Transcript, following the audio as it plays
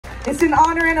It's an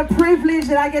honor and a privilege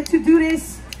that I get to do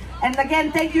this. And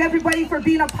again, thank you everybody for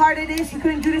being a part of this. We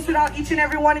couldn't do this without each and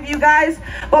every one of you guys.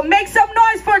 But make some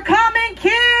noise for Common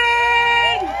King!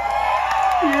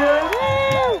 Yeah.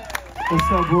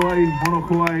 What's up, boy?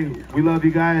 Monokoi. We love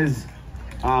you guys.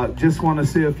 Just want to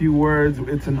say a few words.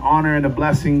 It's an honor and a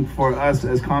blessing for us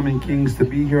as Common Kings to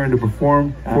be here and to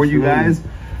perform for you guys.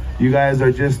 You guys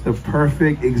are just the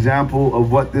perfect example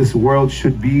of what this world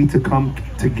should be, to come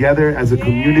together as a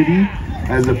community,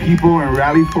 as a people, and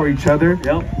rally for each other.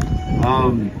 Yep.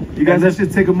 You guys, let's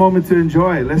just take a moment to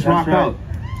enjoy. Let's rock out.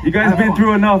 You guys have been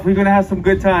through enough. We're gonna have some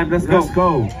good time. Let's go. Let's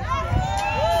go.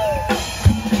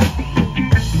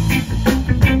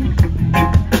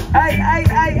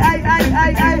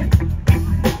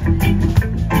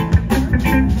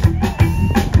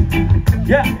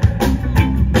 Yeah.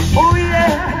 Oh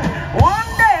yeah.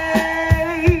 One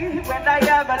day when I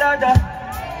have another,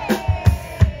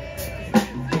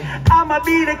 I'ma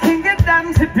be the king of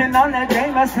them, sipping on that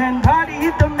Jameson. Party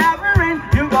if them never end.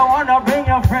 You gon' wanna bring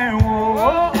your friend. Whoa,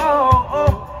 oh, oh,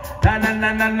 oh. Na na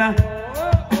na na na.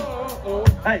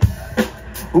 Hey.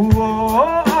 Whoa,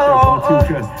 oh, oh,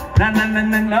 oh. Na na na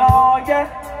na na. Yeah.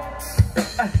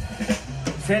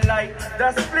 Say like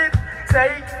the split,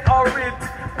 take or rip.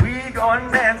 We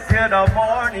gon' dance till the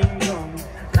morning comes.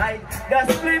 Like the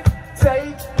split,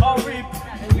 take or rip.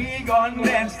 We gon'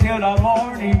 dance till the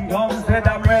morning comes. Said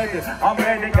I'm ready,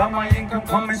 got my income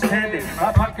coming steady.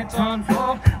 My pockets on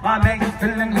full, my bag is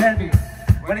feeling heavy.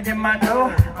 Gonna get my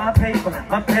dough, my paper,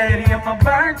 my petty, and my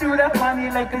burn through the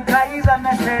money like a guys I'm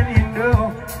not ready to do.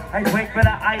 I wait for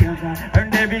the iron,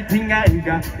 earned everything I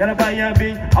got. Gotta buy a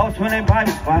big house when I buy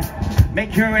the spot.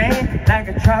 Make your rain like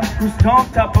a tropical storm,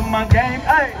 top of my game.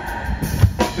 Hey,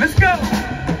 let's go.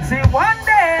 See, one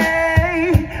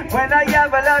day when I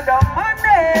have a lot of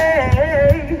money,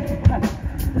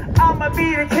 I'ma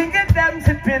be the king of them,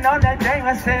 sipping on that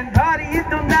Jameson. Party it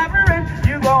don't never end.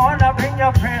 You gon' wanna bring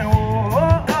your friend. Whoa,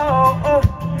 oh, oh, oh.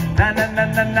 Na na na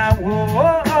na na. Whoa,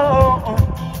 oh, oh, oh.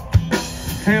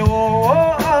 Say whoa,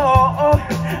 oh, oh, oh.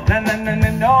 Na na na na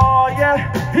no.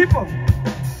 Yeah, people.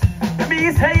 Let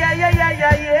me say yeah, yeah, yeah,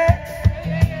 yeah, yeah.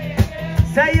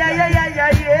 Say yeah, yeah, yeah,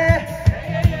 yeah, yeah.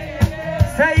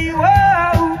 Say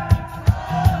whoa.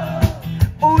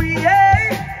 Oh yeah.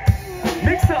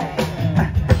 Mix up.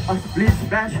 A split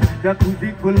splash,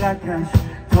 jacuzzi full of cash.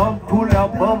 Top pull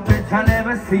up, bitch, I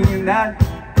never seen that.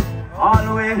 All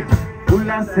the way, full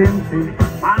of sense.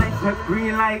 I like the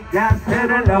green like gas,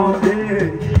 said alone.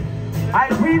 I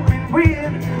win, win,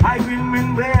 win. I win,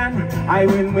 win, win. I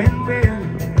win, win,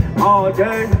 win. All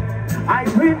day. I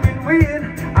win, win,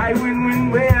 win. I win,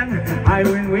 win, win. I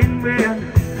win, win,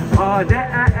 win. All day.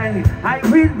 I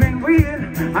win, win,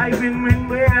 win. I win, win,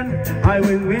 win. I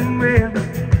win, win,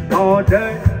 win. All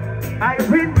day. I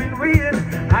win, win, win.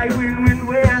 I win, win,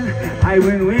 win. I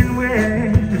win, win,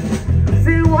 win.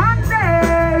 See, one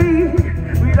day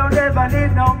we don't ever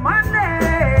need no money.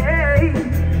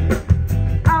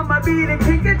 I'ma be the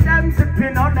king of them,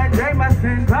 sipping on that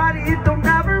Jameson. Party it don't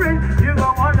never end. You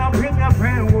gon' wanna bring your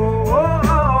friend. Whoa, oh,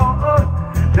 oh, oh.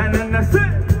 Na na na,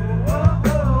 sit.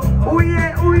 Oh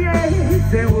yeah, oh yeah.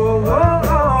 Say whoa, oh,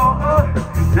 oh, oh.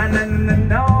 Na na na na,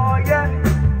 no, yeah.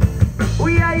 Oh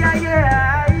yeah, yeah, yeah.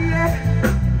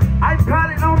 I call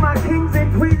it on my kings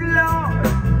and queens,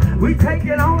 Lord. We take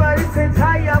it over this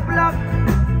entire block.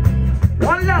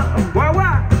 One love,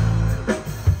 why?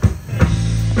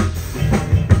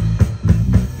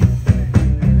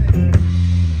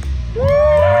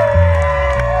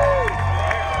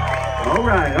 All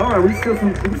right. We still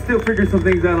figuring some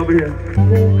things out over here.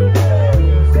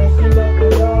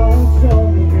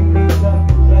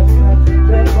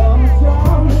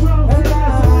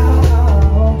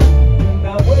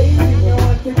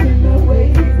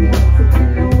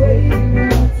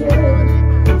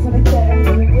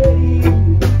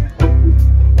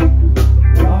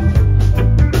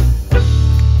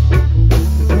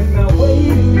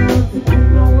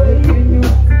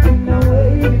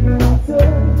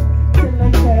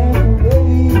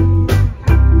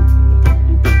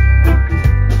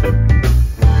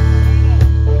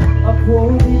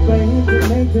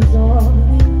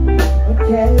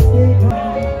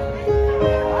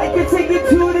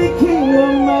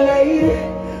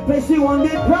 Place you on the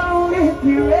ground if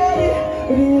you're ready.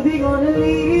 But if you're gonna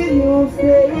leave, you'll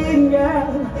stay now.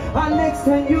 Or next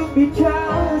time you'll be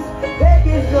charged. Take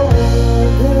it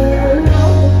over.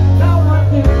 Now I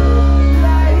can love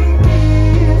like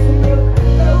this.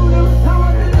 I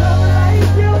want to love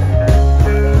like you.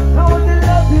 I want to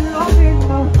love you long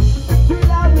enough. To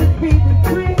love would be the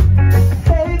dream.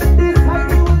 Hey, this time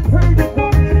you will turn it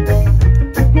on me.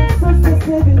 To get such a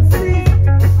 7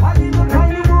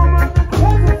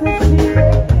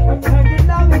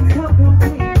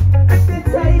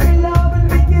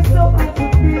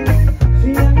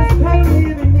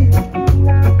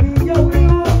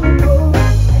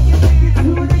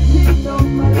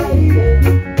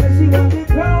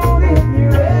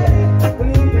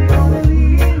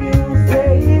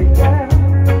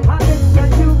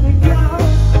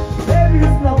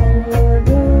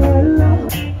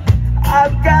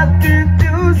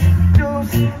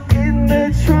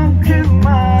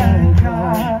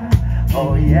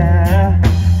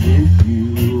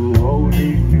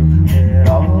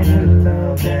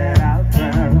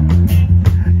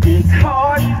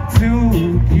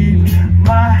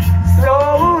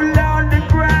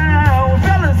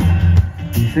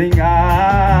 Sing in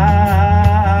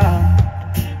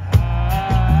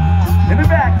the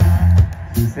back.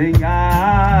 Sing la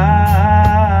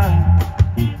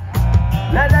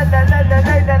la la la la la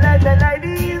la la la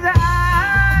ladies.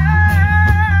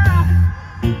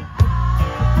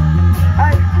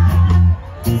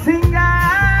 Sing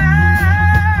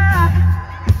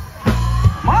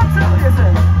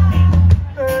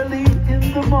early in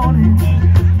the morning,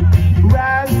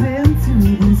 rising to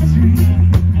the street,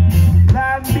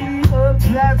 light me up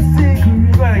that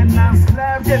cigarette, and I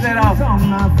slap Get that off. on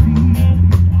my feet.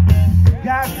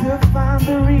 Got to find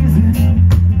the reason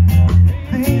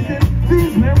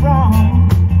things went wrong.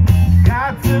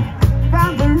 Got to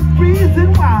find the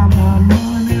reason why my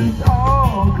money's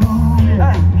all gone.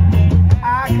 Yeah. I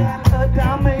got a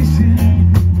Dalmatian,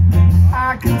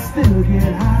 I can still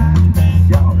get high.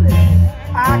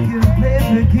 I can play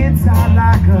the guitar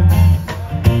like a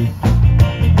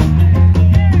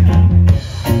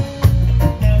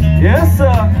yes,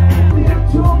 sir.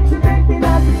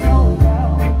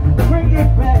 Bring it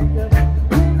back,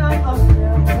 we're not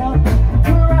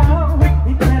around.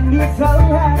 It can be so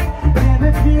hot,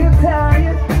 never feel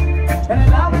tired. And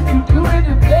allow me to do it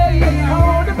today. I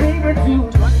want to be with you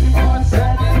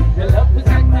 24/7. Your love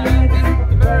protect me,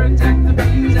 the bird protect the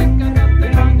bees, and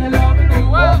nothing on your love and you.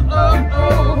 Whoa, oh,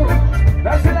 oh.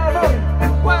 That's it, I know.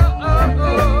 Whoa, oh,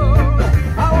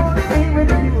 oh. I want to be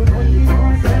with you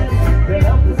 24/7. Your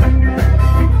love protect me,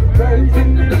 the bird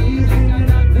protect the bees, and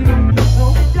nothing on your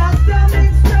love. Just tell me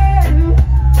straight.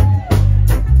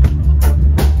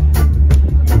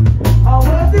 I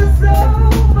want this so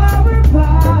far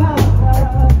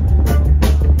apart.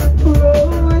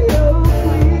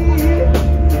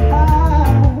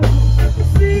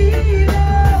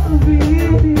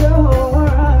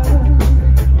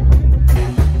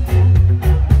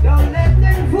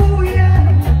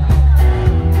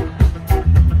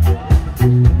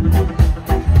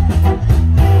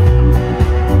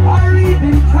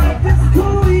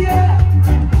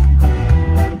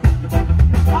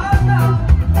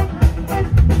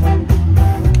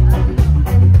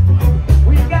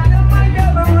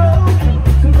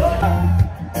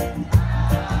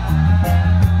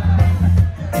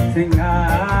 Sing la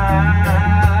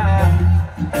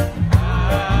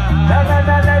la la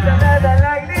la la la la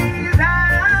like these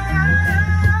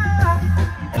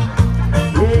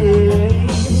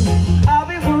yeah, I'll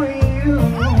be for you.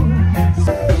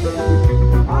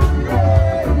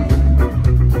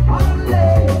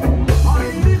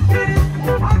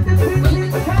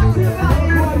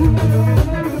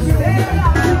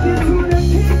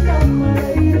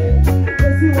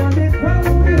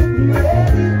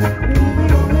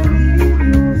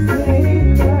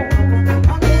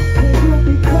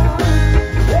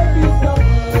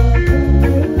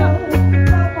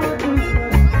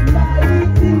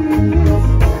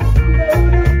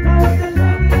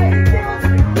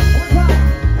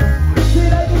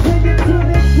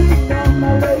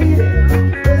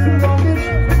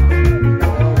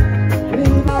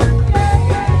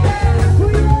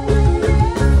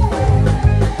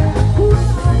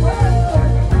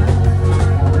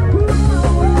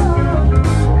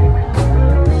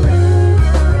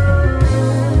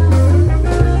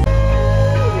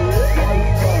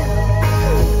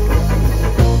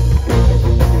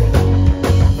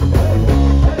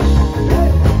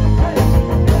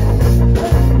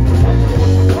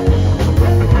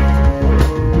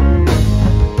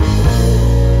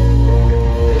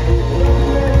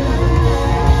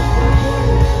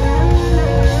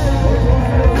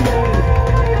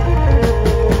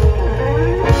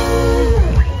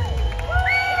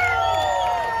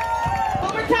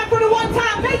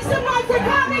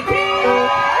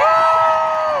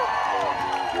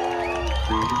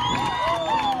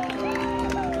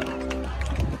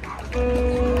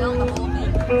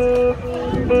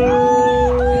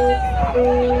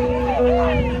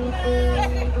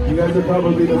 You guys are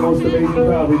probably the most amazing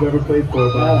crowd we've ever played for.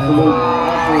 Absolutely.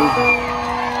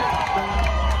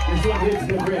 This one hits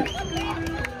different.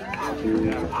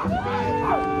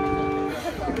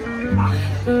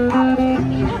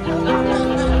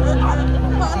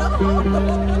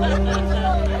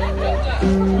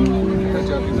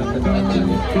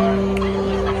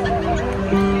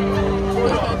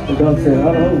 The dog said,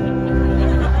 hello.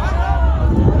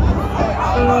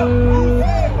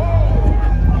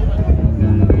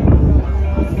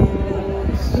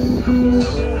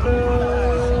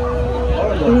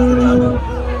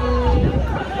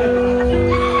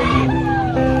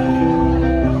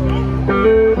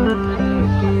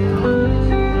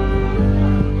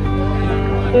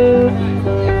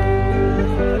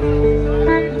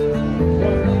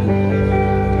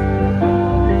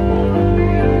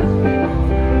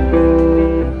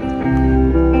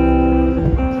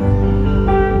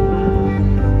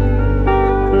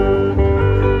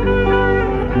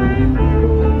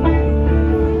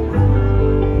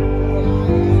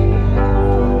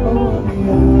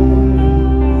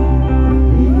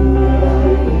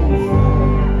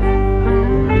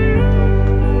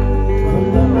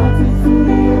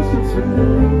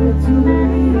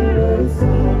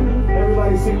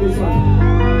 sing this one.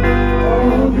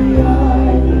 All the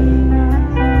island,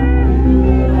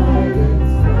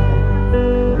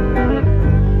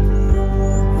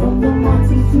 from the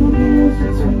mountains to the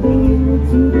ocean, from the river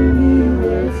to the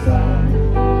riverside.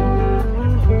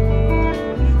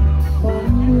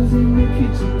 Mom was in the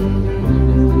kitchen when we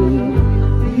were little.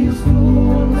 We used to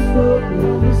on the stove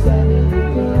when we sat in the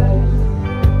garage.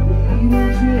 We eat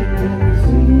and drink and we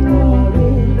sing all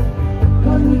day.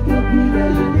 Come wake up in the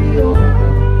radio.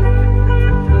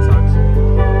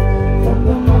 From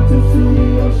the mountains to the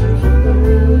ocean, from the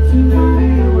river to the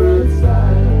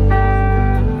riverside.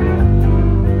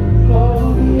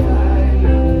 All the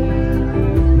islands,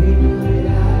 Inuit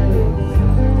islands.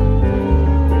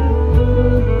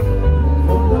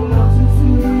 From the mountains to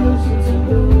the ocean, to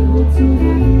the river to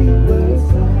the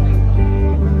riverside.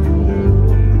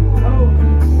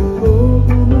 Oh,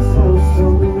 from the south to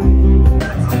the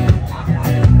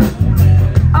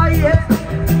Oh yeah.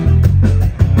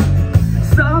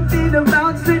 Something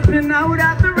about slipping out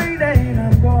after rain and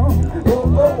I'm gone.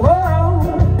 Oh, oh, oh.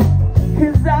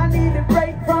 'Cause I need a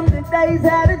break from the days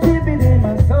that are driven in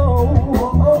my soul.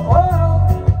 Oh, oh, oh.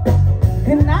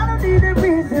 And I don't need a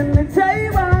reason to tell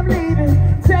you why I'm leaving.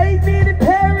 Take me to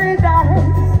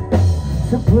paradise.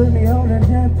 So put me on a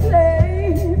jet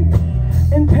plane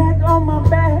and pack on my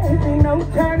bags. Ain't no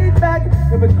turning back.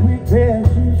 Have a quick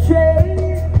passion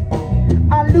shade.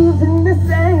 I lose in the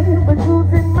sand, but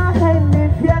losing my hand.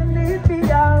 If you need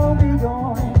me, I'll be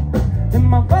gone. And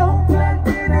my phone plugged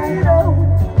in it all.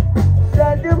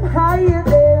 Set them higher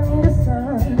than the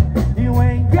sun. You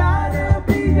ain't gotta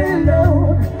be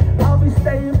alone. I'll be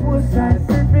staying poolside,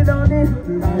 sipping on it.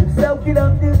 Soaking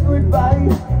up this goodbye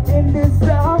in this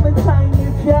summertime.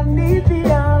 If you need me,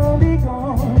 I'll be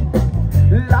gone.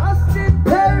 Lost in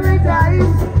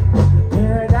paradise.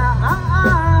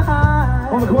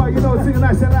 on the choir, you know, sing it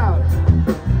nice and loud.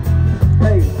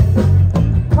 Hey.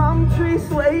 Palm trees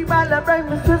sway by the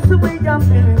breakfast, just the way I'm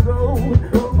feeling gold.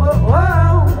 Oh, oh,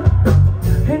 oh.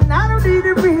 And I don't need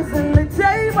a reason to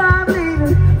tell you why I'm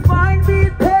leaving. Find me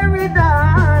in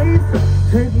paradise.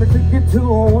 Take me ticket to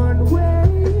a one-way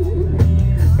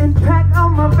and pack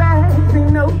on my bags.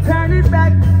 Ain't no turning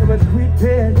back. Never quick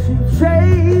pair of cheap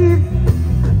shades.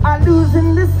 I lose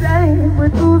in the same,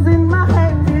 but losing my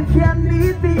hand. If you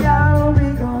need me, I'll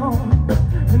be gone.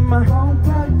 And my home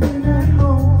plugged in at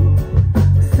home.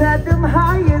 Set them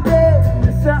higher than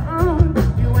the sun.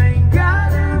 You ain't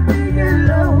gotta be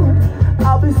alone.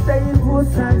 I'll be staying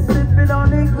poolside, sipping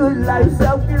on a good life,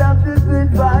 soaking up the good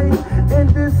vibe in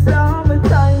the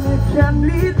summertime. If you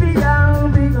need me, I'll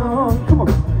be gone. Come on.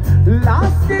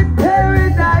 Lost in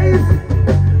paradise.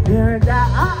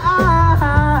 Paradise.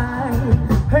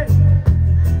 Hey.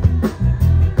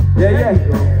 Yeah, yeah.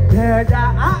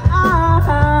 Paradise.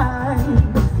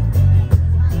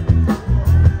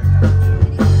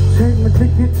 Take my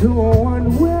ticket to a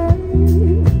one-way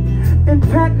and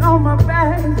pack all my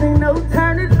bags. Ain't no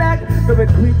turning back. Grab a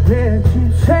quick pair of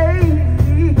cheap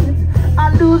shades. I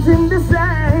lose in the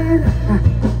sand.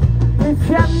 If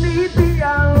you need me,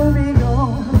 I'll be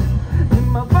gone. And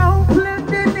my phone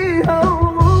plugged in the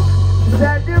hole.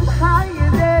 Set them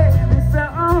higher than the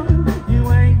sun. You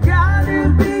ain't gotta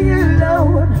be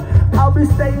alone. I'll be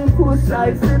staying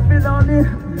poolside, sipping on it,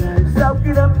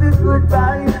 soaking up the good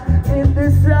vibe in the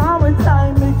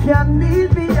summertime. If you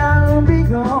need me, I'll be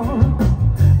gone.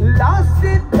 Lost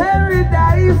in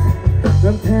paradise,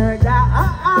 from paradise.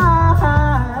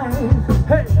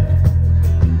 Hey,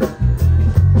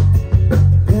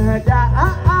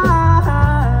 paradise.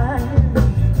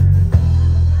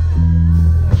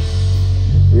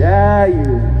 Yeah,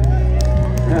 you.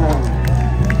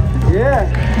 Yeah.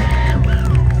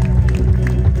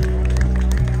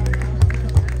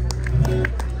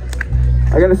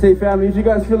 I gotta say, family, if you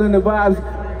guys feeling the vibes,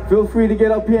 feel free to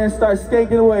get up here and start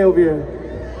skanking away over here.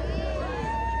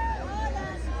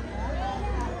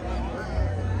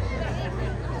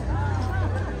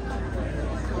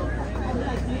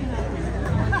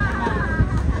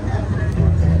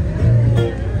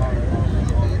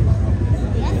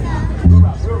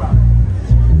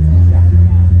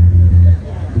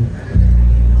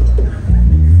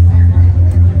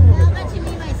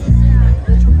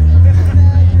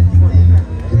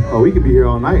 Oh, we could be here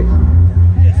all night.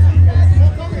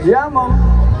 Yeah, mom.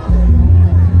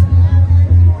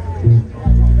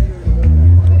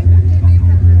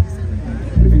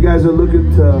 If you guys are looking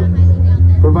to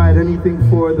provide anything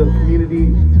for the community,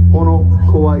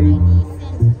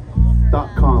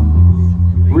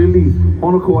 honokauai.com. Relief,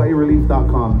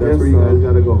 honokauairelief.com. That's where you guys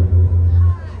gotta go.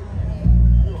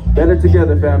 Better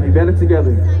together, family. Better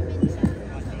together.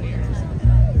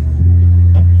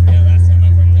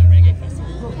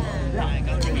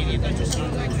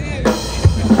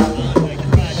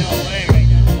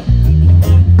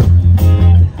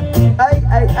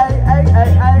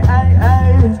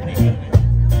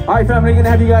 we're gonna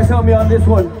have you guys help me on this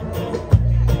one.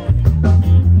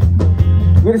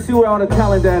 We're gonna see where all the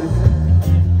talent at is.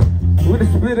 We're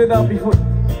gonna split it up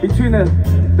between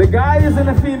the guys and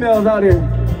the females out here.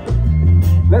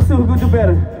 Let's see who can do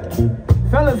better.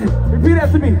 Fellas, repeat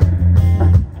after me.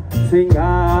 Sing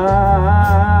ah.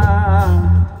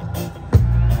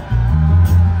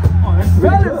 Oh, that's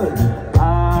pretty good. Fellas. Ah.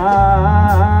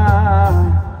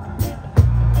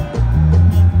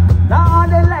 Now all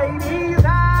the ladies ah.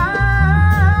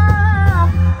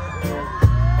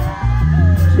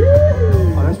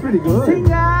 Oh, that's pretty good.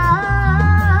 Sing ah.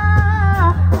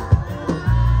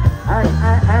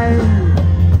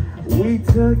 We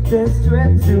took the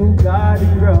strip to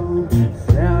Garden Road.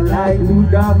 Smell like new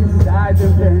dog inside the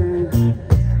bed.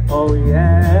 Oh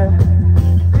yeah.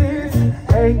 This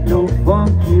ain't no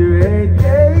funky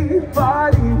reggae.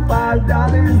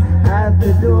 $45 at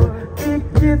the door. It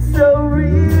gets so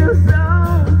real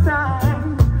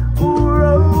sometimes. Who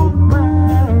wrote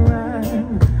my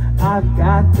rhyme? I've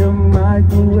got the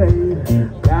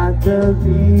microwave, got the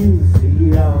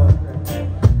VCR.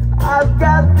 I've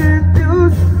got the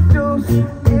deuce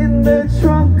in the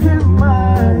trunk of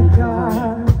my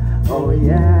car. Oh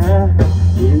yeah,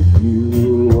 if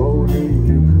you only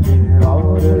knew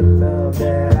all the love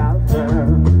that I've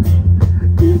found.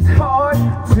 It's hard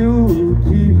to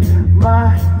keep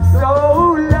my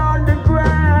soul on the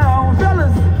ground.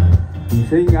 Fellas,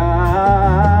 sing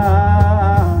ah.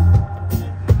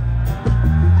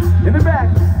 In the back,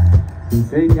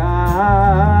 sing ah.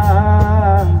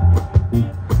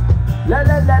 La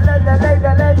la la la la la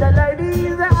la la la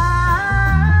ladies ah.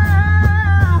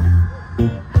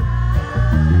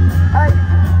 Ay.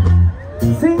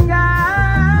 Sing ah.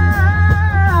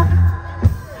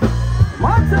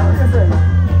 What's up, you say?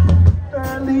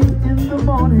 Early in the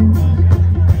morning,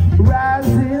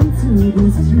 rising to the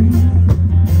street.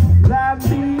 Light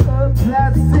me a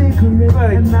black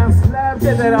cigarette and I slap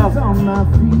Get that off. on my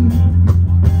feet.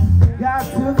 Got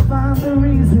to find the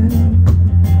reason.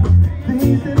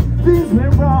 Things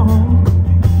went wrong.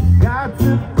 Got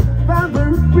to find the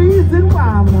reason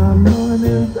why my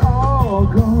money's all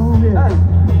gone. Yeah.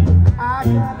 I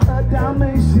got a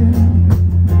Dalmatian.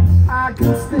 I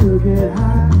can still get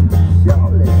high.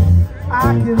 Surely.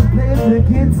 I can play the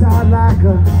guitar like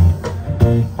a.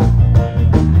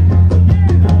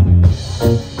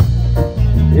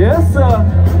 Yes, sir.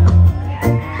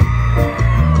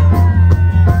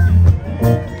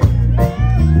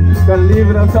 Gotta leave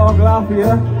it up to all Gloffy,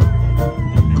 yeah?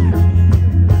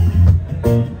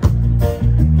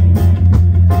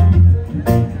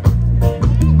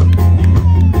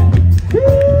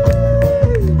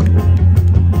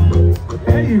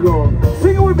 There you go.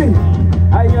 Sing it with me.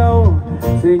 Ayo,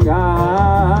 sing ah.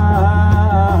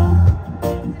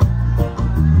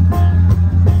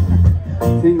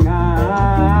 Sing ah.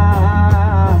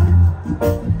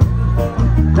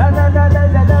 La la la la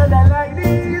la la la like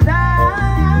this ah.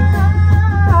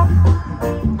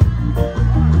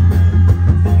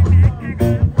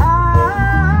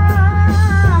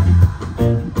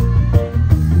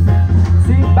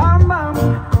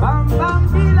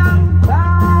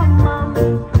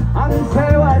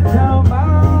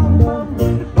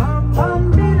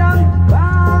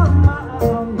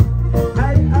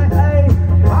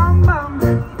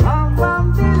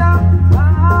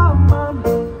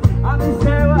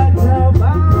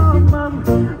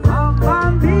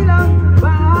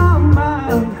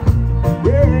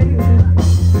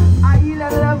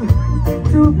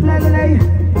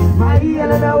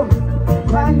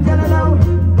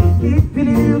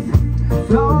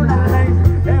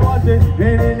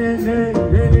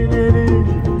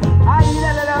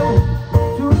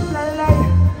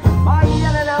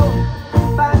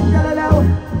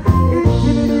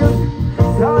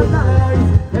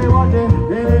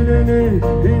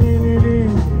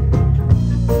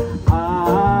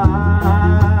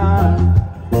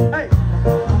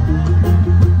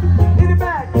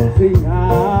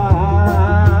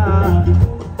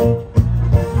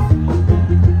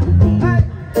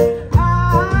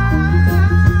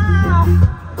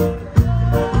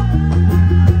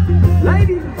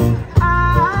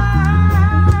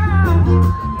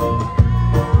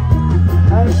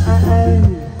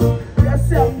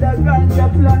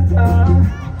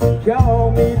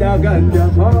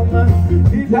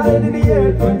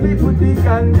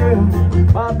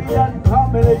 Babylon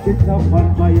come and let it up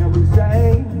on fire, we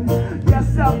say.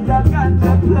 Yes, I'm the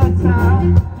ganja planter.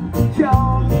 Show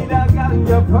me the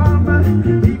ganja farmer.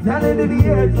 He telling the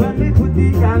earth when we put the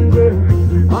ganja.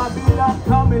 Babylon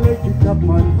come and let it up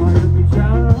on fire, we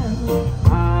say.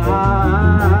 Ah.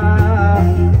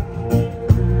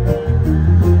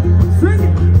 Sing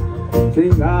it.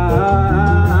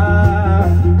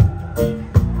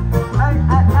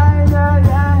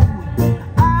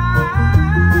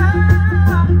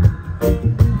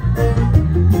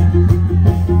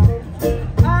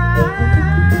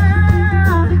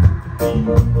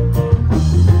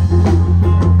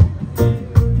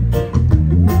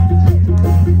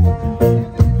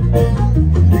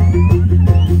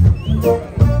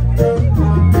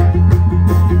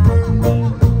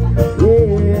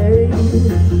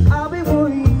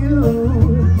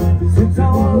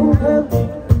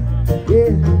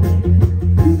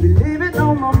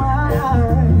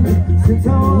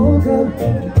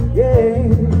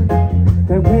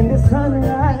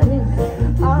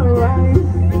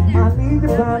 need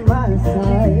to find my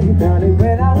side, darling,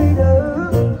 when I wake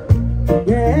up.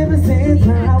 Yeah, ever since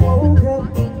I woke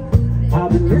up,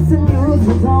 I've been listening to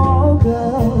you talk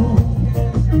up.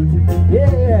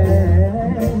 Yeah,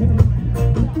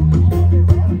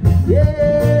 yeah.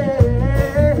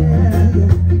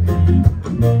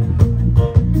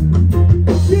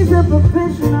 She's a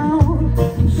professional,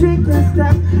 she can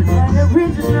stop an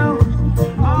original.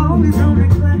 Always on the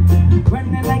clock,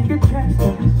 running like a track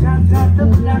star, shots out the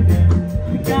block.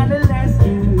 You gotta last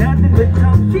in nothing but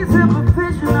talk. She's a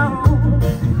professional,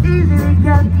 easy to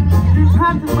get. She's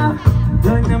hot to my,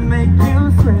 gonna make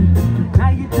you sweat. Now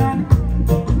you done,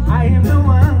 I am the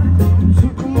one.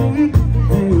 Shoot me,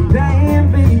 hey, damn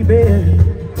baby,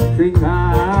 sing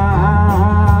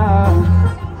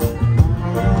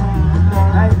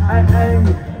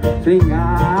sing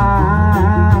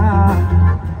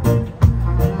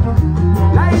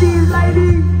ladies,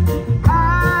 ladies,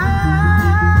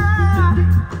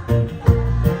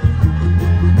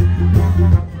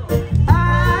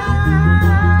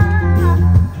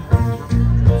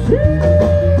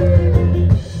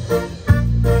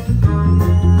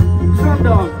 What's up,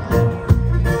 dog?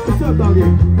 What's up, doggy?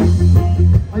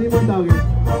 How you doing, doggy?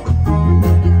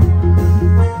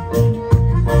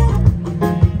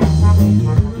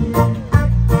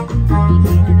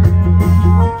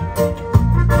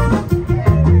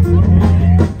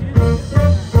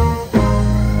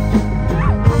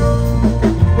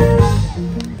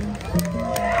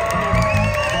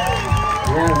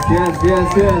 Yes,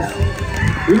 yes.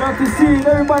 We love to see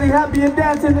everybody happy and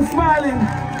dancing and smiling.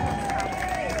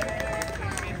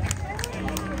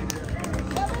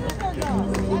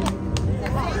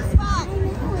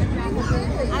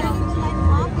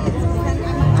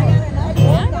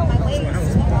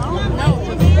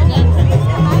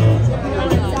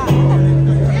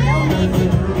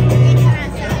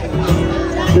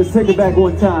 Let's take it back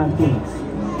one time, please.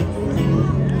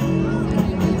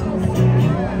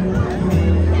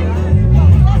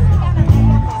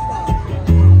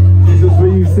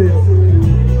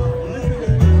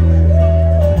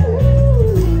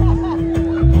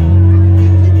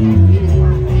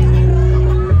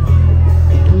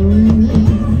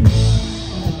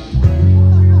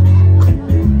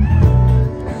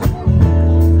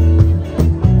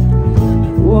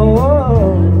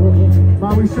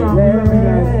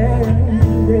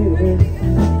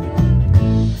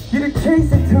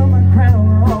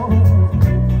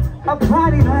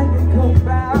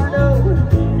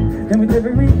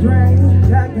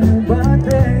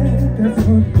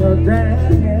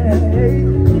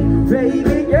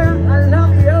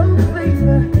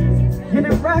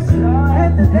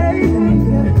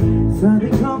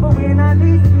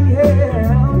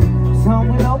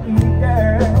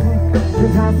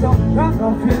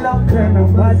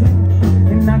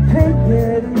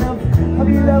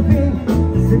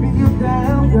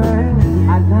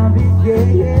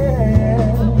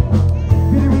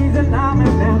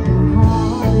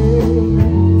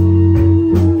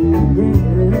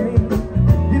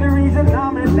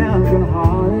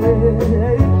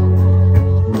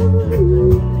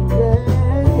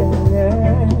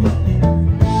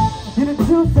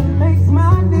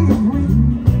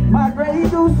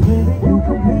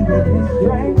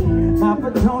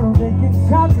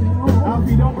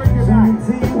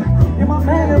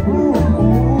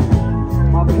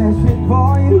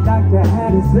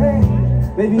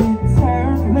 Baby, it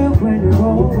turns blue when you go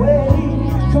away.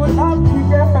 So it's up to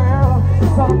your girl,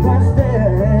 sometimes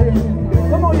stay.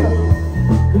 Come on, yeah.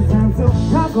 Cause I'm so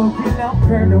drunk, gon' feel up,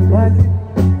 turn the button.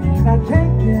 I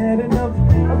can't get enough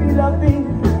of you loving,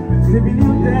 sipping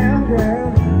you down, girl.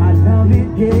 I love it,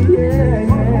 yeah, yeah,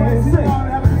 yeah.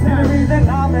 You're the reason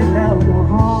I'm in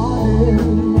alcoholic.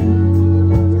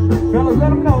 Fellas, let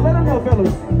them know,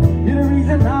 fellas. You're the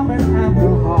reason I'm an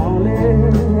alcoholic.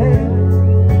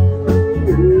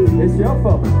 It's your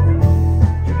fault.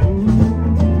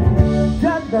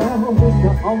 Shut down is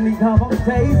the only time I'm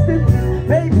tasting.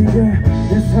 Baby girl,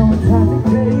 it's so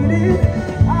complicated.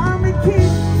 I'ma keep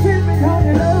sipping on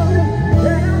your love.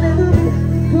 Down a little bit.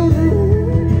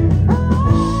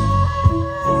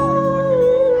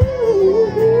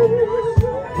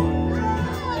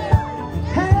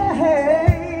 Hey,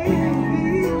 hey.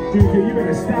 Dude, you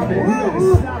better stop it. You better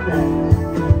stop that.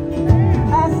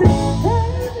 I said,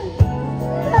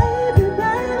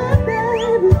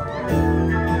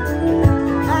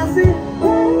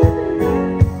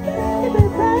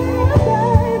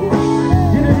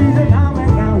 you're the reason I'm an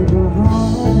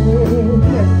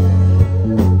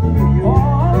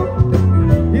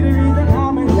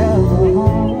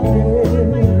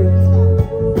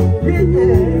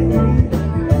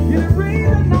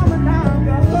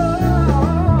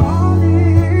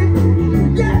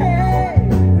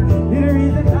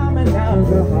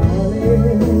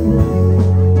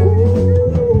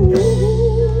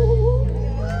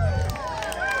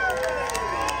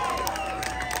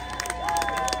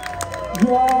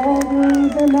You're the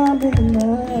reason I'm in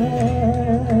love.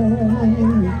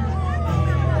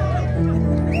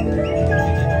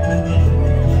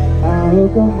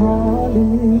 Alcoholic.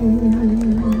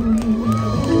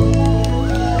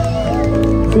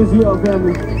 This is your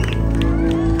family.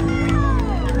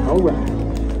 All right.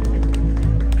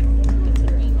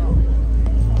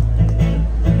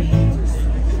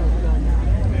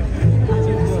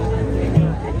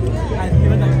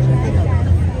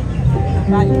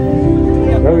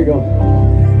 There we go.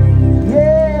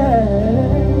 Yeah,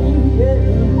 yeah.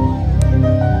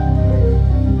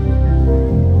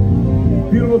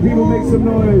 Beautiful people, make some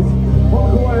noise.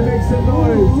 Hawaii, make some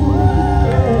noise.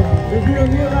 Yeah. If you're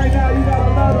here right now, you got a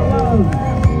lot of love.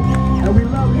 And we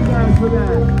love you guys for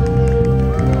that.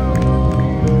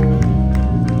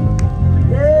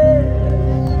 Yeah.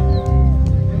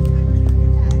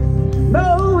 No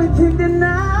one can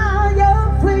deny your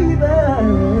flavor.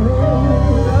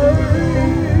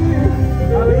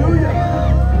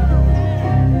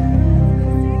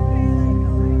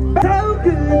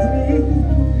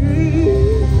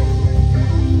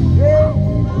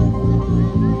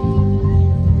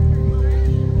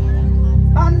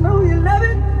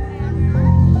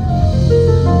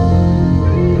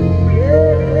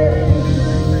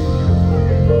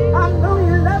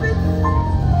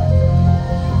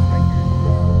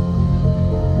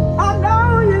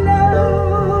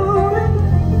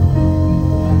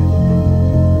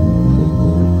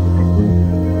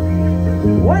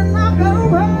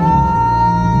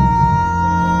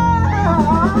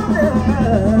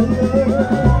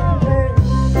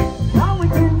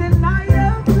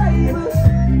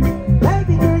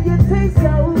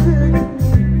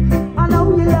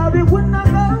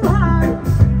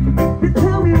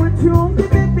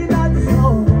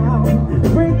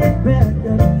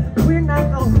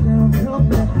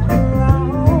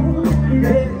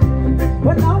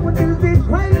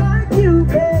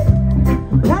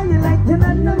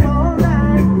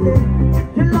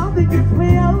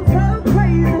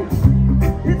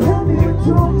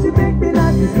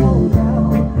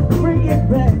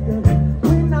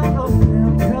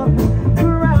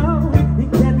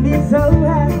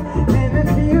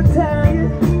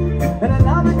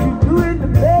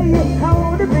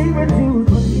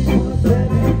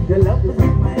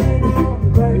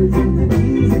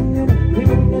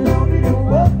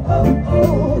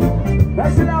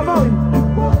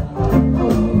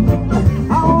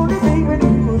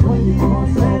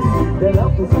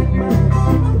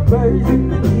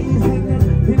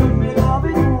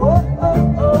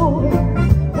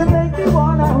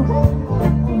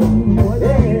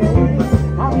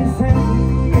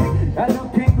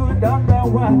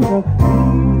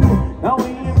 Now we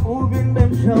ain't moving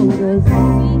them shoulders.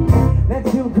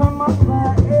 Let you come up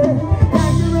my ear.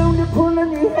 Got you around, you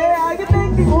pulling your hair. You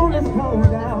make me wanna slow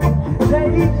down.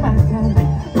 Take my time.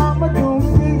 I'ma do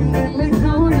me, let me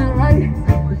do it right.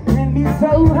 It can be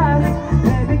so hot,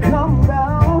 let me come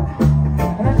down.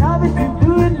 And I know that you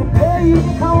do it the way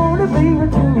I wanna be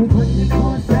with you.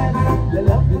 24/7, the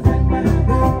love is in my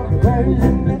heart. The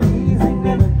version that easy,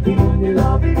 never keeping you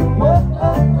loving. Whoa,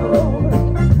 oh, oh.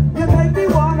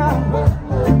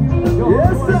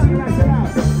 Yes, sir.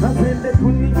 I said that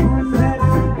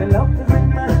 24/7, the love is in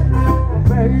my heart.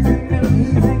 Version that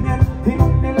easy, never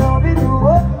keeping you loving.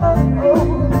 Whoa, oh, oh.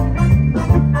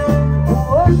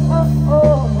 Whoa, oh,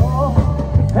 oh.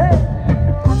 Hey.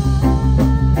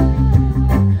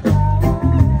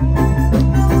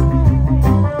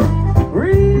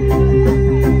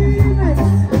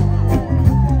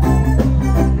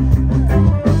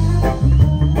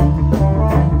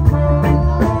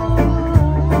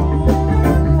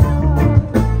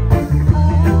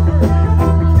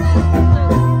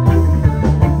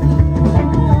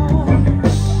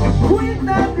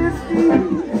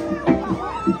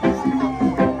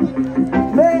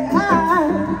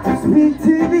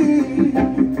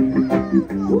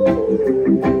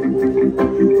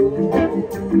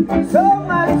 So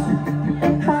much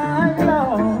I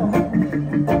love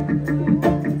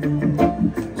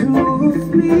to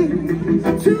speak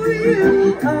to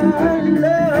you. I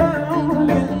love.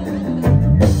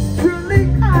 Truly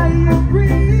I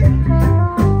agree.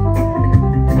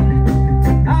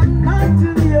 I'm not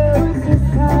to your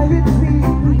society.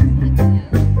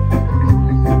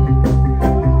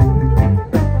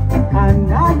 I'm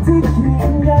not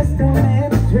taking just a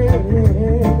ministry.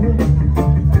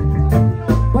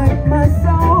 My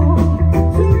soul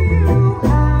to you I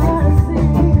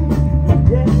sing,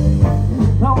 yeah.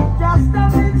 No, just a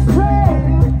minstrel.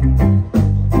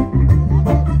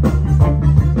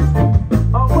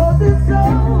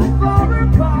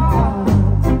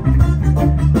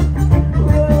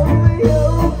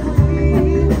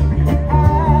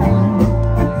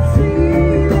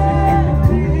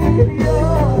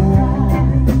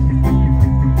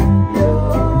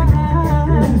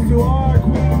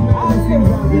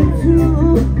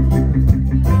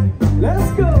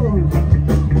 Let's go.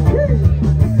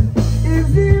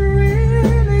 Is it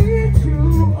really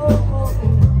true?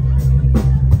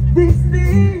 This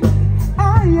thing I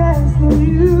ask of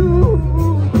you.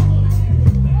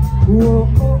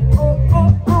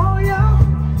 Oh, yeah,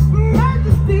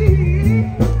 Majesty.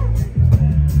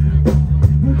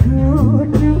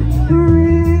 Could you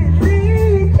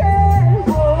really care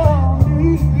for me?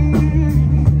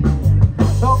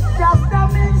 So just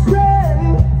come and say,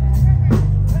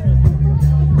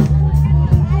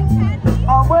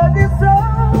 our word is so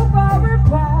far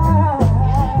apart.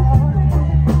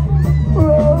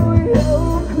 Royal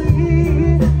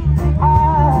Queen, I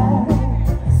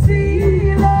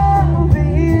see love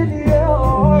in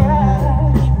your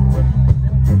eyes.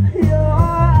 Your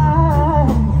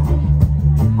eyes,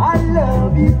 I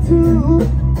love you too.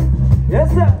 Yes,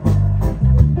 sir.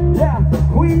 Yeah,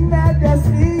 Queen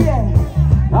Majesty, yeah.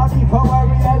 Now before I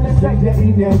realize you're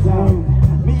in your town,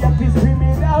 me up is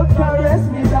screaming out, caress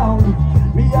me down.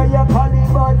 Me and your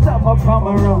calling birds up come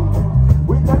around.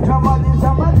 With the trouble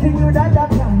I'm a thing you that I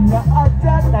can. The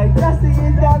other like that's the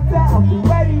doctor. I'll be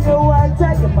ready to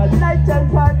water. You're my night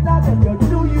and partner. Then you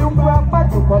do you proper.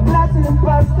 You come last in the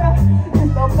pasta.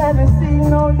 It's no fantasy,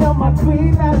 no, you're my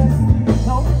Queen Majesty.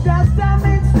 No, just a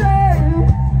mixture.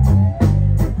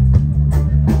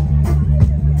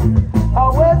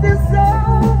 Our world is so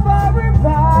far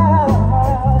apart.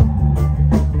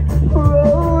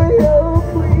 Royal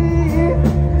Queen,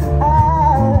 I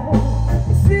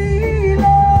see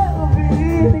love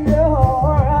in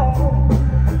your eyes.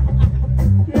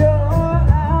 Your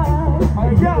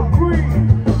eyes. Your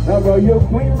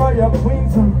Queen. Royal Queen,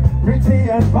 so pretty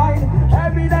and fine.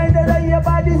 Every night that I hear your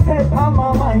body step on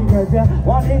my mind. Cause you're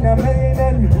one in a million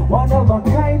and one of a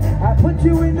kind. I put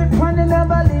you in the corner,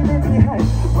 never leave it behind.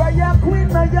 Royal Queen,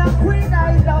 I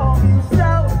love you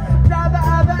so. Never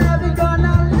ever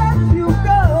gonna let you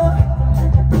go.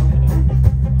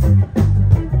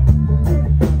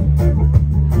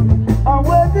 Our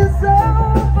world is so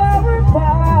far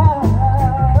apart.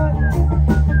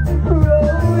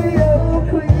 Royal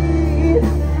Queen,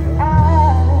 I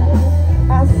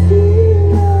see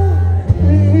love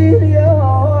in your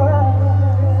eyes.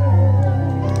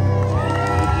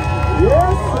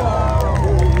 Yes, sir.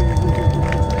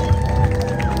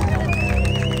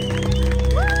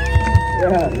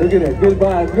 Yeah, look at it. Good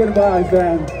vibes,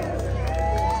 man.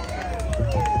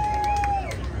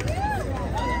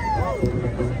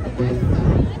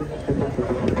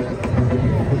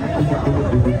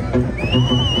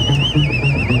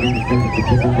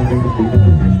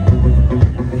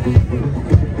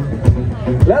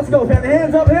 Let's go, family.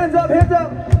 Hands up, hands up, hands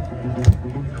up.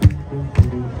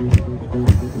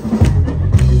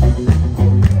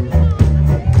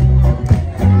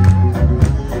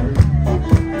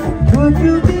 Could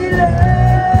you be loved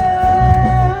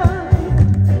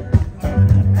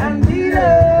and be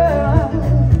loved?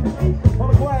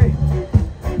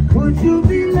 Could you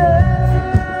be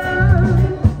loved?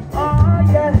 Oh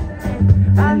yeah,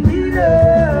 and be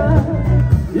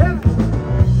loved. Yeah.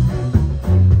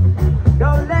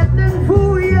 Don't let them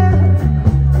fool you.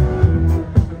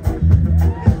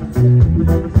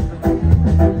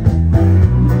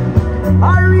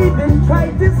 Or even try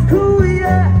to school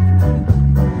you.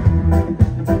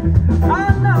 Oh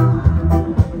no.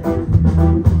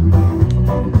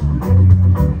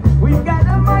 We've got a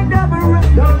mind of a rip.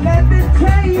 Don't let them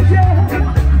change you.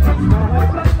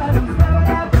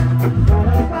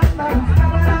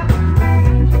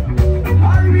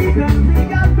 Or even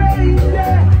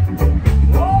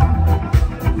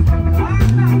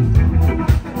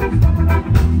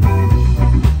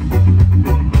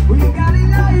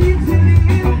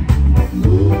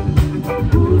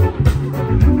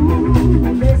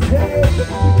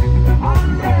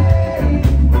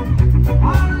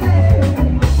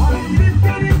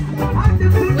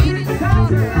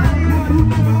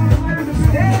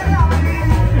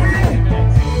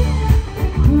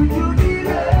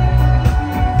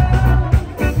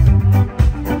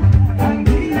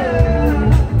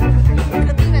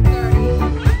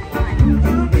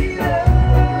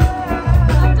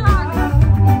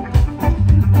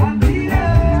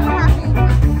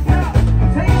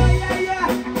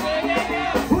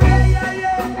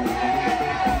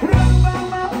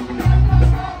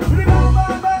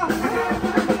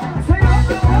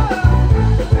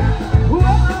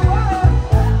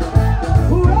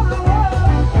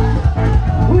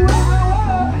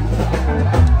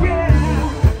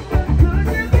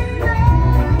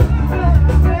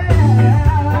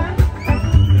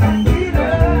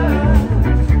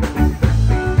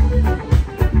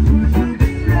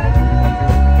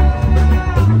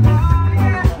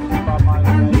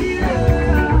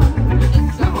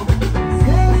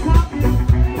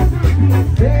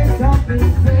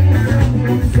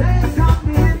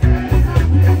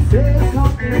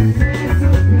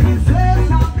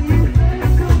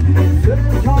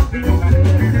So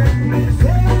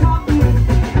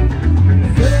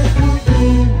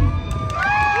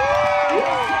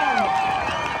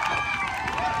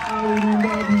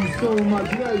much,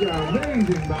 you guys are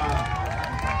amazing, man.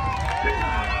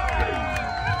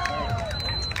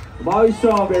 Maui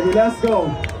strong, baby. Let's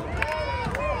go.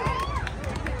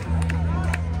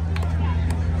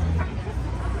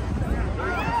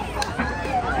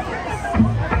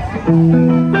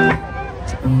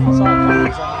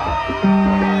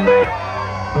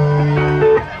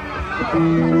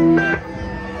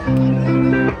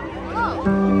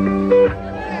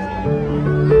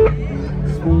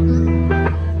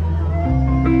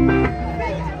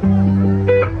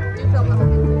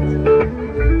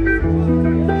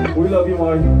 We love you,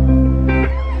 Maui.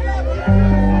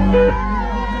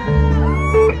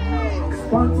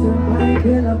 Sponsored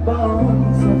in a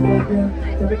bomb, so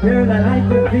the girl I like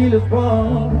to feel a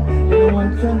bomb. You know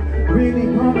what to really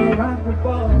wanna rock the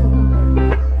ball.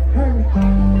 Hurry.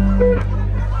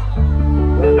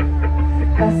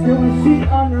 Ask her when she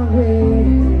on her way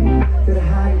to the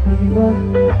high people.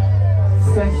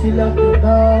 Said she loved the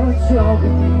Lord, show me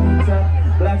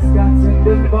black Scots in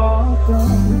the bottom.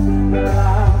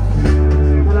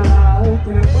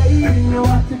 Waiting, you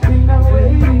want to be now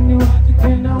waiting, you want to be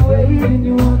now waiting,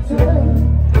 you want to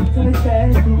the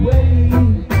cash away.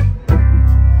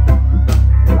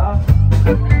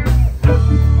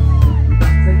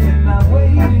 Saying now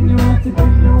waiting, you want to be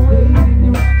now waiting,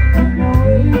 you want to be now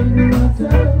waiting, you want to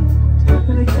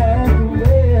the cash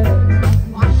away.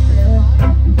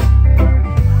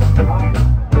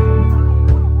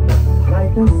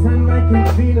 Like the sun, I can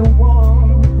feel the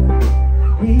warmth.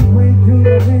 He went through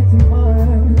the winter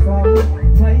months.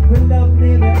 Type of love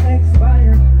never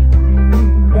expire.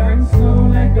 Burn slow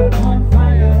like a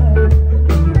bonfire.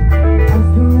 As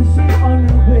soon as she on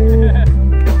her way,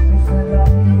 she said I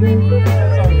need it.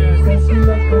 Said she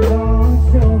left the Lord,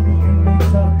 show me in the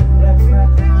top. That's not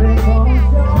the big on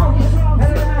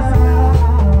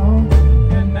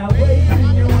and now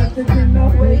waiting, you want to do no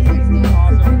waiting, you want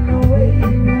to do no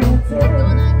waiting, you want to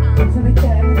the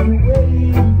cash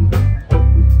away.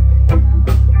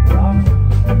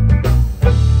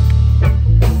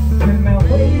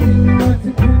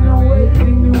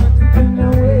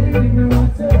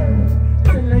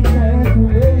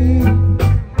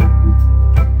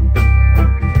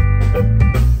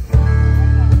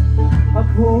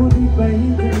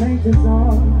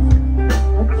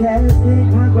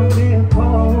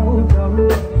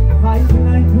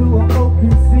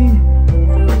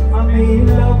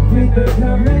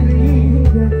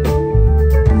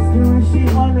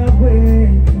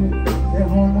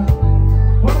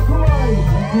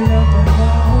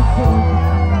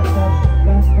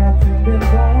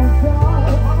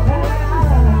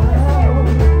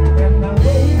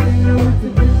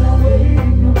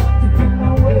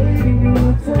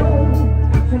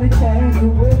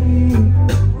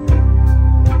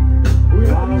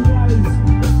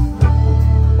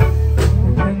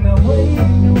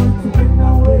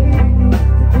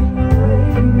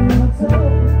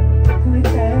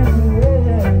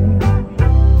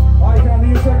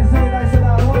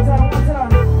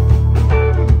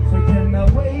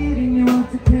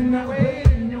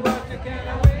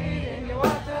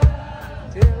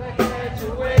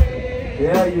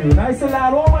 Yeah, you. Nice and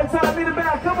loud. One more time in the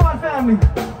back. Come on, family.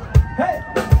 Hey.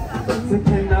 So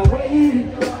can I wait?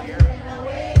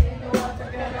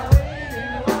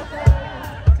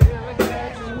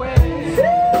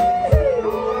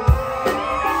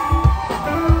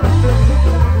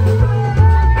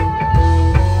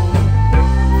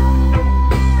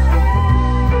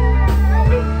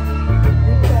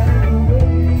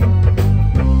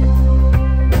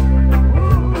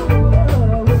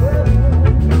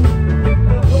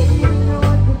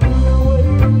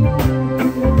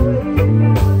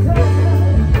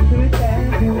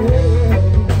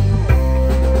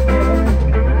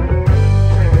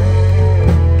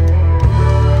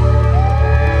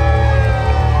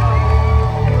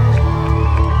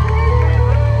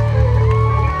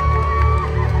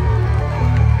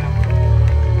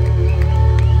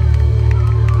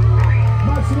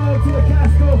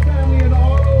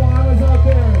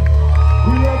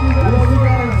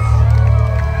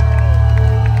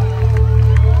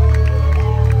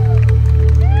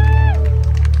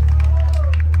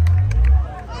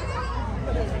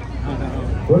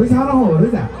 What is aloha? What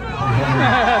is that? I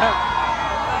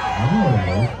don't know what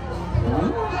it is.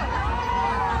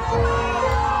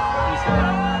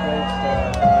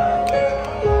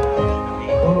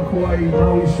 Hawaii,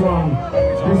 Maui strong.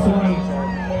 This one.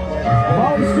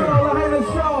 Maui strong, Lahaina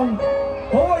strong.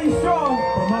 Hawaii strong.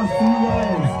 From us to you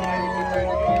guys.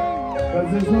 Cause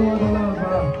there's no other love,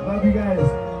 love you guys.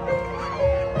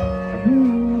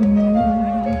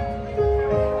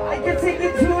 I can take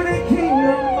you to the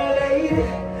kingdom, my lady.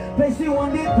 Place you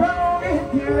on the throne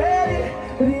if you're ready.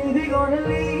 But if you're gonna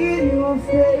leave, you won't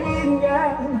stay,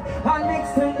 girl. Our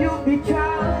next time you'll be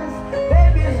callous.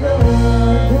 Baby, it's no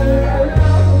other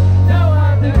love, no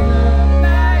other love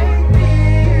like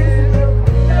this.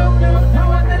 No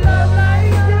other love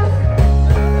like this.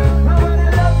 No other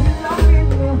love you love me,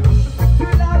 no.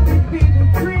 Your love is being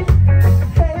free.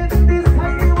 Heaven is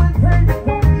tiny when turned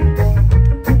for me.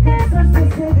 You can search the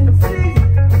seven seas.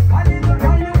 I never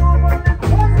call you over the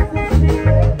course of the sea.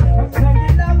 I'm trying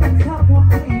to love and talk on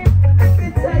me.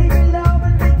 It's how you love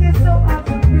and make it so hard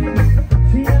to breathe.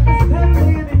 She understands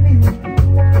living me.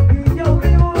 You know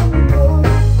me want me more. I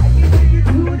can take you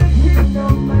to the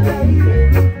kingdom, my lady.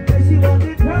 But she wants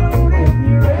it round if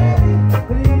you're ready.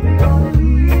 But if you're gonna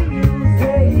leave, you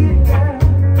say it, girl.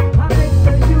 I make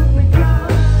sure you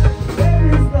become. There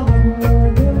is no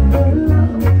other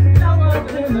love, no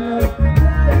other love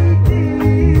like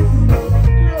this.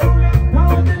 No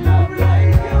other love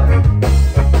like yours.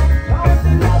 No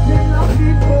other love than love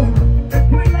before.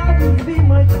 Your love will be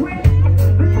my queen.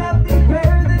 Your love is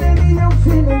better than any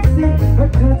ocean and sea. Her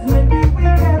touch made me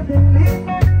weak heavenly.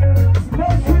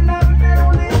 Special love that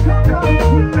only comes from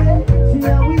you. She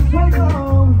always was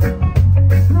home.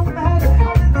 No matter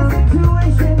how the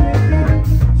situation may be,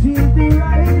 she's the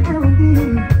right for me.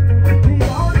 The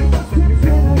only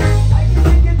prescription. I can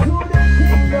take you to the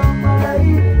kingdom, my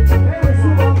lady. There is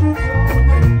no other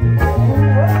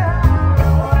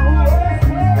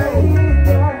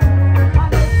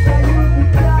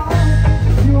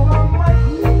you are my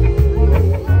queen.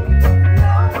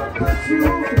 No one but you.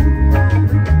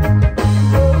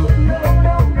 No, the love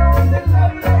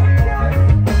like yours.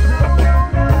 No,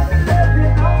 the love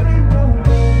you only know.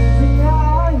 Sing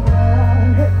on,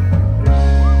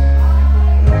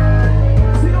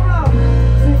 sing on,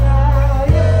 sing on,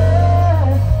 yeah.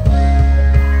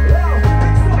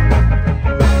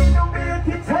 No me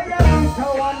que te llamas, no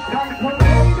one can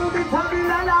control you. Be coming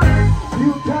along.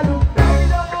 You can do it,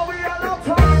 no we are not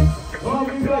talking. Oh,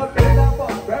 we got fed up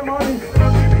on memories.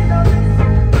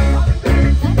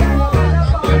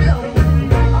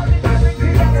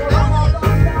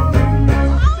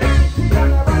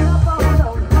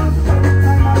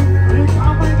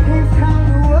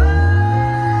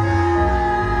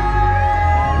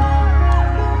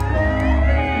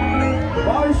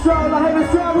 Maui strong, Lahaina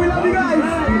strong, we love you guys!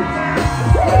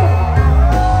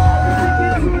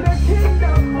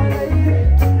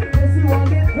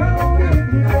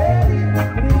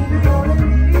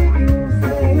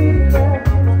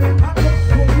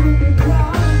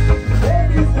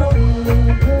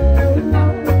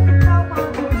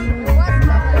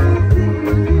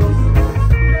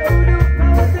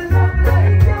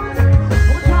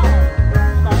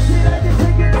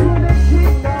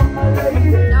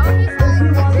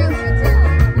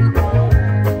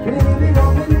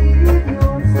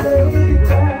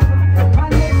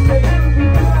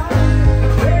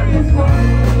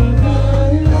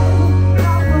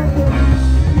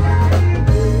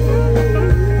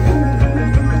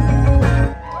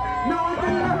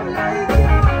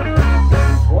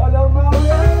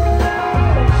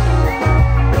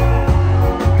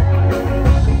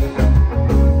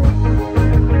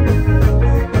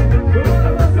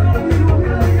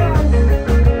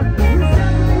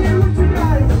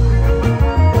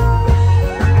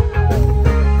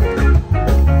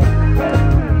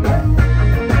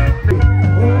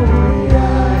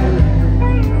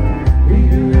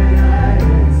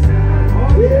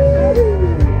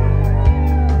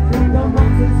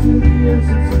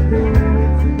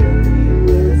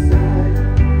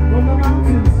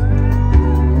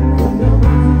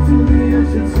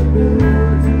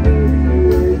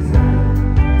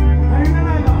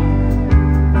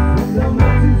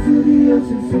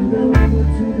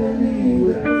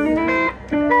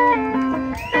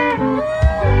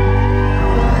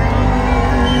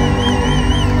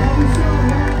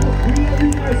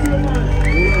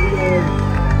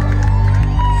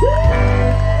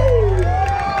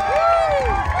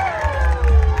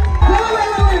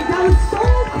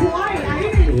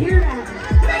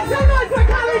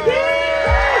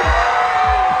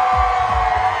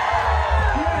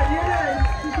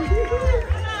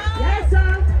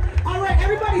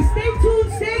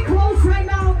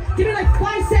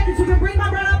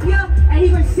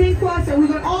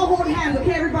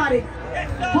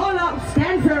 Hold up,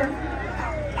 stand firm.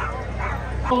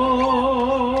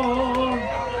 Oh.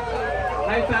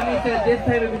 Hi family, so this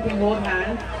time we can hold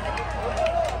hands.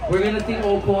 We're gonna sing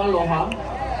Oko Aloha.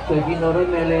 So if you know the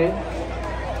mele,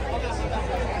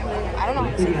 don't know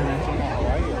how to say that.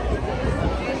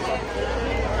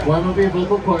 Warm up your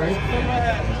vocal cords.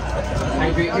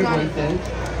 Hydrate your voices.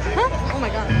 Huh? Oh my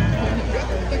god.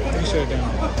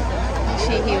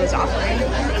 He was offering.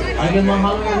 Again,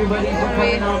 mahalo everybody for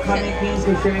coming out, Common Kings,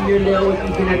 for sharing your love with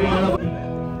each and every one of us.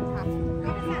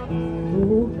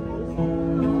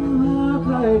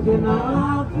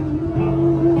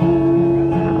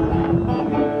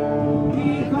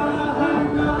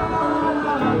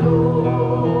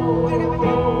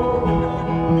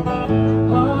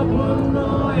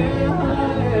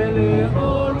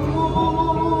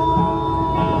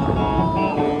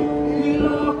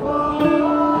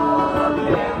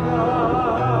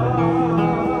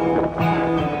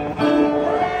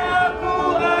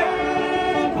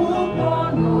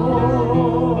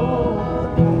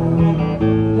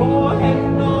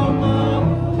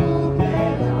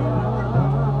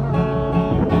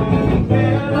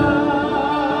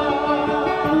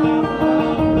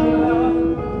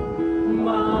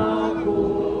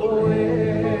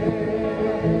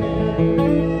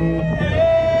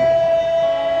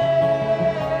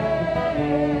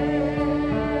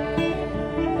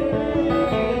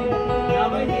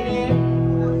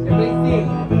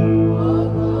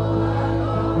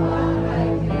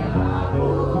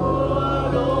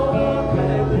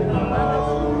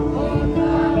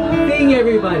 Sing,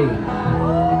 everybody.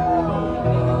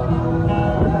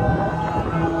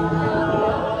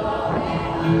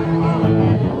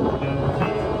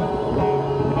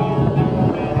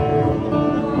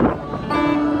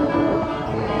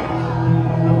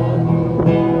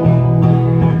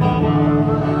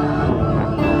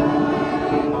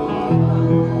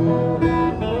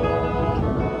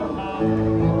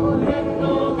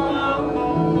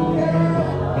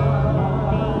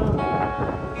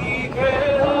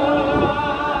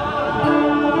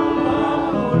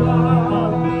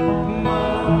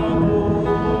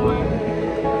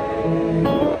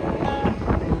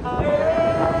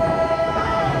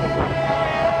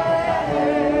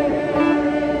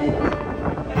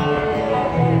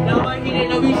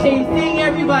 Sing,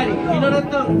 everybody. You know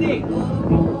that song? Sing.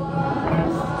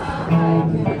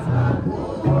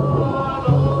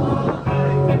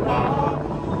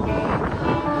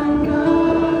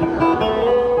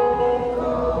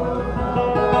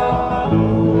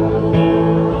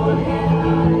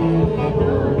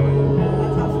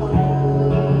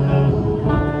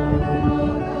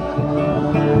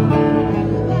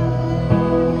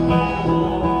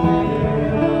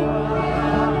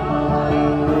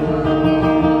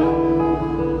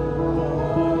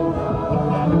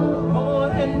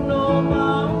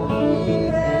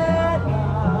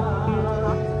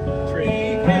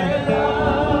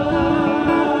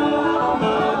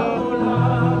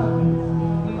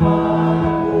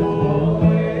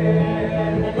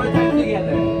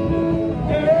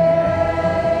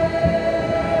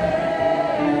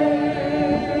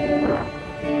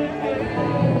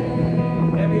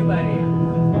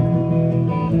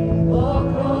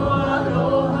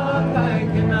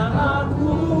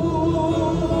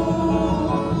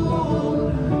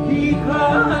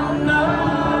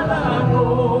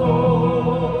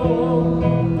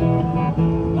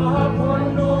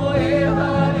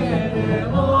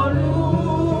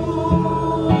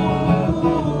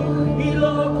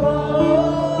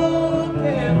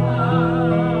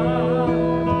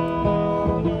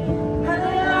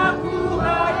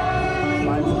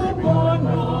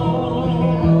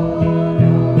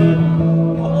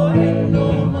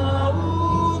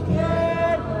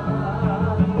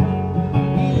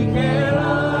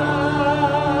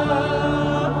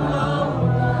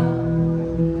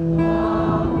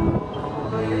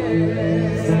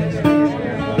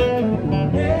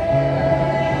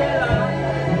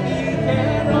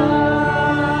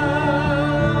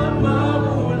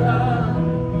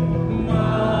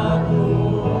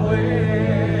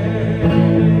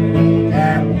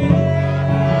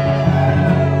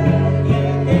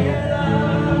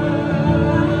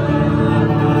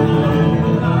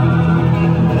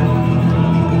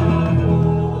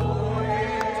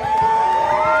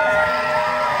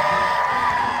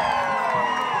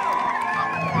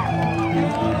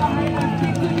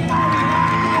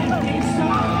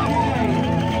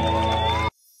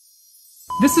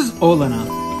 This is Olena.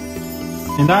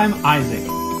 And I'm Isaac.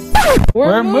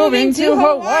 We're moving to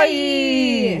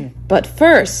Hawaii! But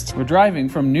first, We're driving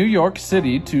from New York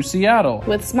City to Seattle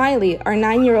with Smiley, our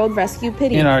 9-year-old rescue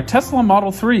pitty. in our Tesla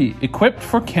Model 3, equipped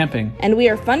for camping. And we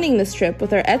are funding this trip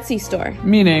with our Etsy store.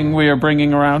 Meaning we are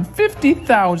bringing around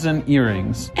 50,000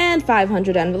 earrings. And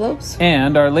 500 envelopes.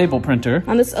 And our label printer.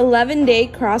 On this 11-day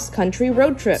cross-country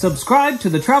road trip. Subscribe to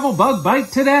the Travel Bug Bite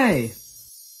today!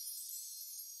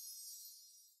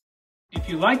 If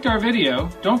you liked our video,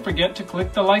 don't forget to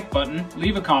click the like button,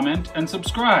 leave a comment, and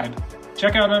subscribe.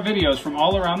 Check out our videos from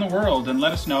all around the world and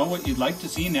let us know what you'd like to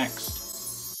see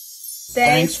next.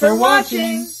 Thanks for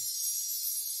watching!